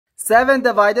7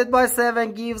 divided by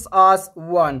 7 gives us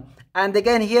 1. And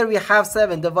again here we have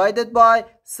 7 divided by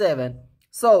 7.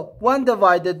 So 1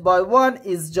 divided by 1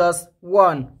 is just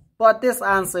 1. But this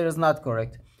answer is not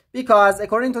correct. Because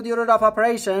according to the order of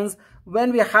operations,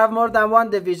 when we have more than one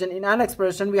division in an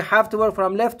expression, we have to work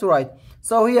from left to right.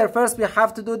 So here first we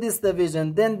have to do this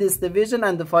division, then this division,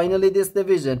 and finally this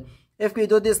division. If we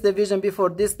do this division before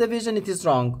this division, it is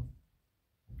wrong.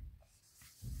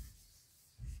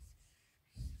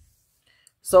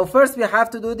 So first we have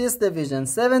to do this division.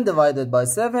 7 divided by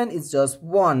 7 is just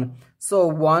 1. So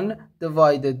 1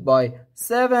 divided by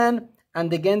 7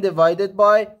 and again divided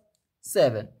by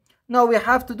 7. Now we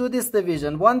have to do this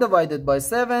division. 1 divided by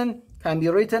 7 can be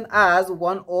written as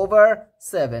 1 over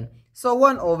 7. So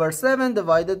 1 over 7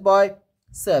 divided by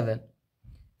 7.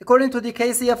 According to the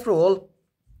KCF rule,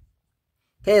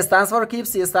 K stands for keep,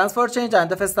 C stands for change,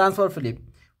 and F stands for flip.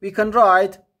 We can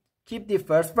write keep the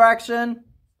first fraction,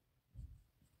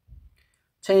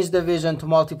 change division to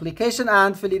multiplication,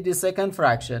 and flip the second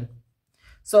fraction.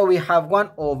 So we have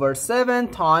 1 over 7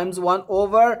 times 1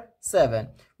 over 7,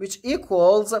 which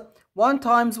equals 1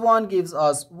 times 1 gives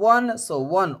us 1, so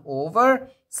 1 over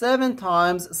 7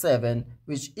 times 7,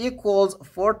 which equals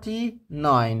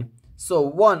 49. So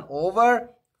 1 over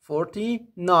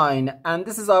 49. And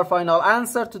this is our final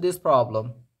answer to this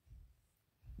problem.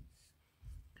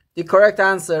 The correct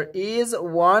answer is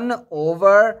 1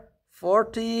 over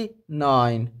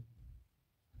 49.